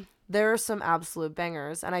there are some absolute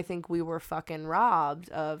bangers, and I think we were fucking robbed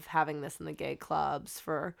of having this in the gay clubs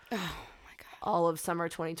for all of summer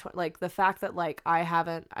 2020. The fact that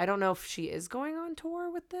I don't know if she is going on tour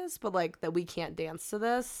with this, but that we can't dance to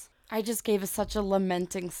this. I just gave such a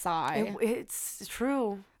lamenting sigh. It's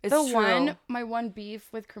true. It's true. My one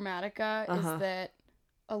beef with Chromatica is that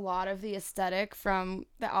a lot of the aesthetic from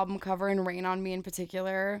the album cover and Rain on Me in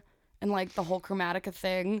particular, and the whole Chromatica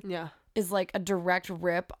thing, is a direct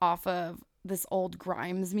rip off of this old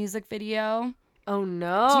Grimes music video. Oh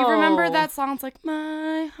no. Do you remember that song? It's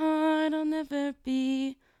my heart will never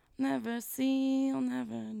be, never see, I'll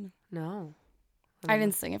never. No. I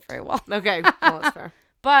didn't sing it very well. Okay, well, that's fair.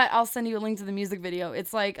 But I'll send you a link to the music video.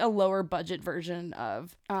 It's a lower budget version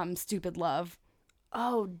of Stupid Love.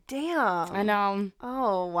 Oh, damn. I know.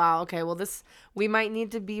 Oh, wow. Okay, well, we might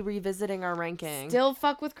need to be revisiting our ranking. Still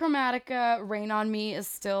fuck with Chromatica. Rain on Me is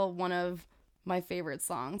still one of my favorite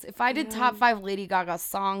songs. If I did top 5 Lady Gaga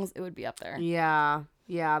songs, it would be up there. Yeah.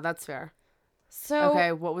 Yeah, that's fair. So,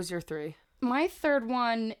 okay, what was your 3? My third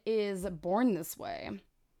one is Born This Way.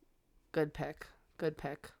 Good pick. Good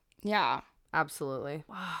pick. Yeah. Absolutely.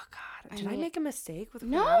 Oh, God. Did I make a mistake with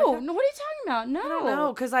Chromatica? No. What are you talking about? No. I don't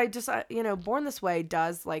know, because I just, Born This Way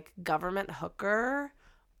does, Government Hooker,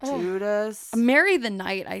 Judas. Marry the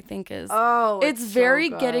Night, I think, is. Oh, it's very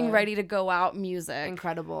so getting ready to go out music.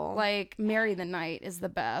 Incredible. Marry the Night is the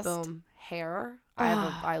best. Boom. Hair.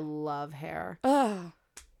 I love Hair. Ugh.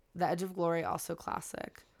 The Edge of Glory, also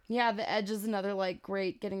classic. Yeah, The Edge is another,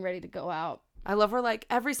 great getting ready to go out. I love her,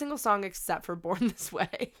 every single song except for Born This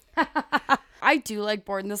Way. I do like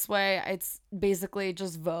Born This Way. It's basically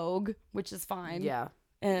just Vogue, which is fine. Yeah.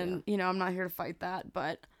 And, I'm not here to fight that.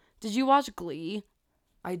 But did you watch Glee?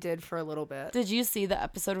 I did for a little bit. Did you see the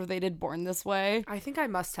episode where they did Born This Way? I think I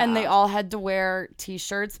must have. And they all had to wear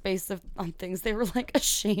T-shirts based on things they were,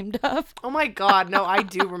 ashamed of. Oh, my God. No, I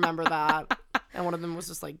do remember that. And one of them was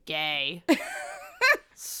just, gay.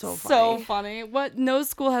 So funny. So funny. No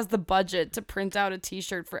school has the budget to print out a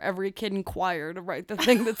T-shirt for every kid in choir to write the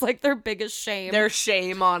thing that's their biggest shame. Their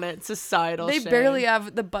shame on it, societal shame. They barely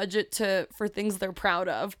have the budget for things they're proud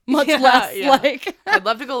of, much less I'd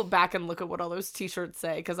love to go back and look at what all those T-shirts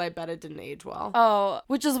say, because I bet it didn't age well. Oh,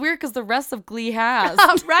 which is weird because the rest of Glee has.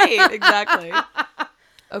 Right, exactly.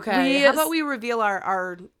 Okay, how about we reveal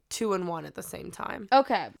our 2 and 1 at the same time?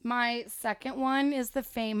 Okay, my second one is the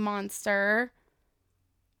Fame Monster.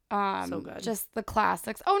 So good. Just the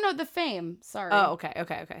classics. Oh no, the Fame. Sorry. Oh, okay.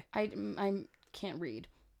 I can't read.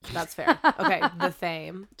 That's fair. Okay, the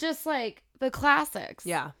Fame. Just the classics.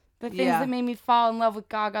 Yeah. The things that made me fall in love with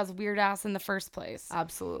Gaga's weird ass in the first place.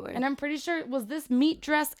 Absolutely. And I'm pretty sure, was this meat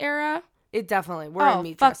dress era? It definitely. We're in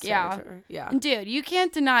meat dress territory. Yeah. And dude, you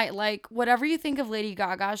can't deny, whatever you think of Lady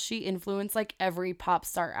Gaga, she influenced every pop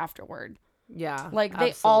star afterward. Yeah.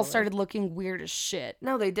 They all started looking weird as shit.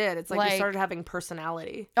 No, they did. It's they started having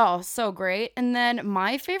personality. Oh, so great. And then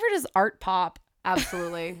my favorite is art pop.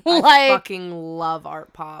 Absolutely. I fucking love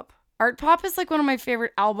art pop. Art pop is one of my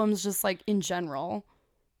favorite albums, just in general.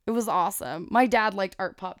 It was awesome. My dad liked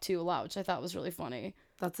art pop too a lot, which I thought was really funny.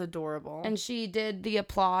 That's adorable. And she did the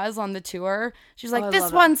applause on the tour. She's like,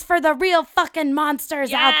 this one's for the real fucking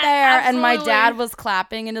monsters out there. Absolutely. And my dad was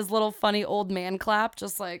clapping in his little funny old man clap,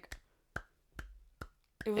 just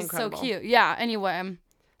it was incredible. So cute. Yeah, anyway.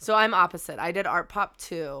 So I'm opposite. I did Art Pop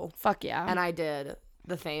 2. Fuck yeah. And I did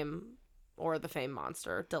the Fame or the Fame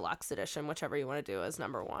Monster Deluxe Edition, whichever you want to do as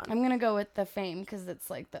number 1. I'm going to go with the Fame because it's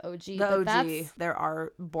like the OG. The OG. There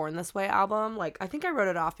are Born This Way album. Like, I think I wrote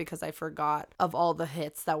it off because I forgot of all the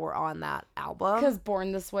hits that were on that album. Because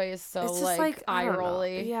Born This Way is so, like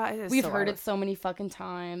eye-rolly. Yeah, it is. We've heard it so many fucking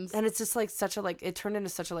times. And it's just, like, such a, like, it turned into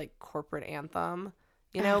such a, like, corporate anthem.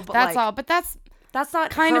 You know? But that's like, all. But that's not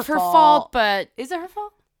kind of her fault, but... Is it her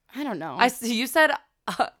fault? I don't know. You said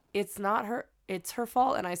it's not her... It's her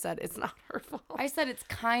fault, and I said it's not her fault. I said it's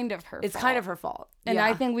kind of her fault. It's kind of her fault. And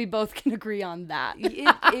I think we both can agree on that.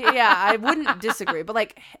 Yeah, I wouldn't disagree. But,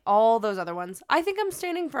 like, all those other ones, I think I'm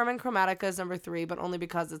standing firm in Chromatica as number 3, but only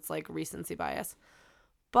because it's, like, recency bias.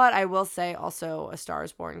 But I will say also A Star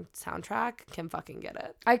is Born soundtrack can fucking get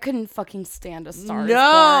it. I couldn't fucking stand A Star is Born.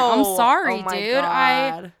 I'm sorry, oh my dude.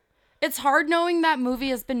 God. It's hard knowing that movie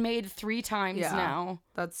has been made 3 times now.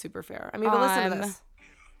 That's super fair. I mean, but listen to this.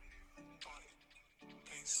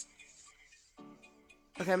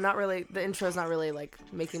 Okay, I'm not really, the intro's not really, like,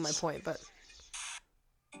 making my point, but.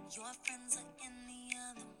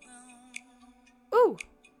 Ooh!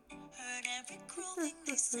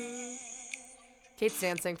 Kate's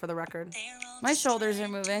dancing for the record. My shoulders are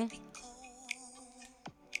moving.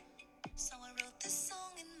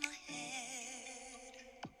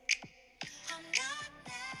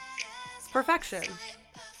 Perfection.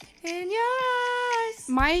 In your eyes.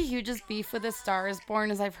 My hugest beef with A Star is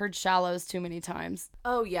Born is I've heard Shallows too many times.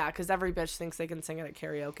 Oh, yeah, because every bitch thinks they can sing it at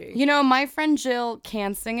karaoke. You know, my friend Jill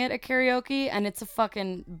can sing it at karaoke, and it's a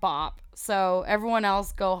fucking bop. So everyone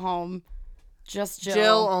else go home. Just Jill.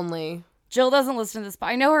 Jill only. Jill doesn't listen to this, but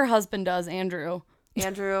I know her husband does, Andrew.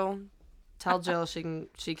 Andrew, tell Jill she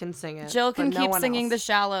can sing it. Jill can keep singing The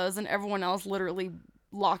Shallows, and everyone else literally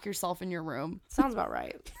lock yourself in your room. Sounds about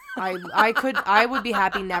right. I would be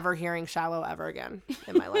happy never hearing Shallow ever again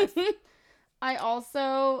in my life. I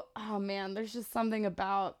also, oh man, there's just something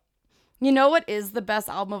about, you know what is the best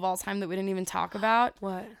album of all time that we didn't even talk about?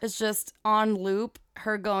 What? It's just on loop,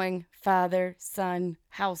 her going, Father, Son,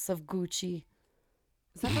 House of Gucci.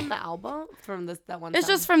 Is that from the album? From that one? It's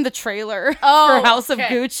time? just from the trailer for House of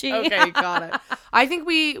Gucci. Okay, got it. I think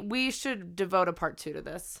we should devote a part 2 to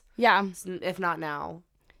this. Yeah. If not now.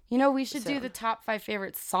 You know, we should do the top 5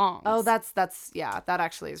 favorite songs. Oh, that's that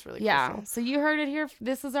actually is really cool. Yeah. So you heard it here.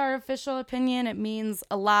 This is our official opinion. It means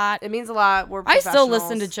a lot. It means a lot. We're I still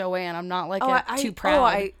listen to Joanne. I'm not like too proud.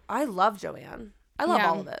 Oh, I love Joanne. I love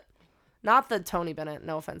all of it. Not the Tony Bennett.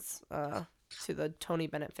 No offense to the Tony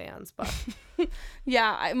Bennett fans, but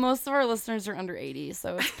yeah, most of our listeners are under 80,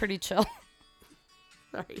 so it's pretty chill.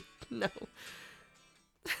 Sorry, no.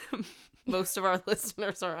 Most of our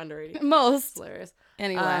listeners are under 80. Most. Hilarious.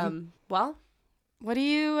 Anyway. Well, what do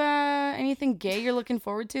you, anything gay you're looking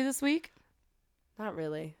forward to this week? Not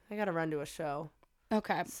really. I got to run to a show.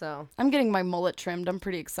 Okay. So. I'm getting my mullet trimmed. I'm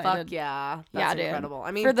pretty excited. Fuck yeah. That's incredible. Dude.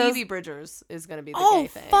 I mean, Phoebe Bridgers is going to be the gay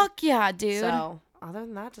thing. Oh, fuck yeah, dude. So, other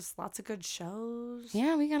than that, just lots of good shows.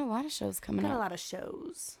 Yeah, we got a lot of shows coming up. Got a lot of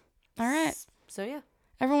shows. All right. So, yeah.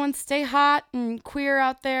 Everyone stay hot and queer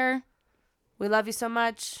out there. We love you so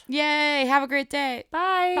much. Yay. Have a great day.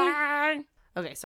 Bye. Bye. Okay,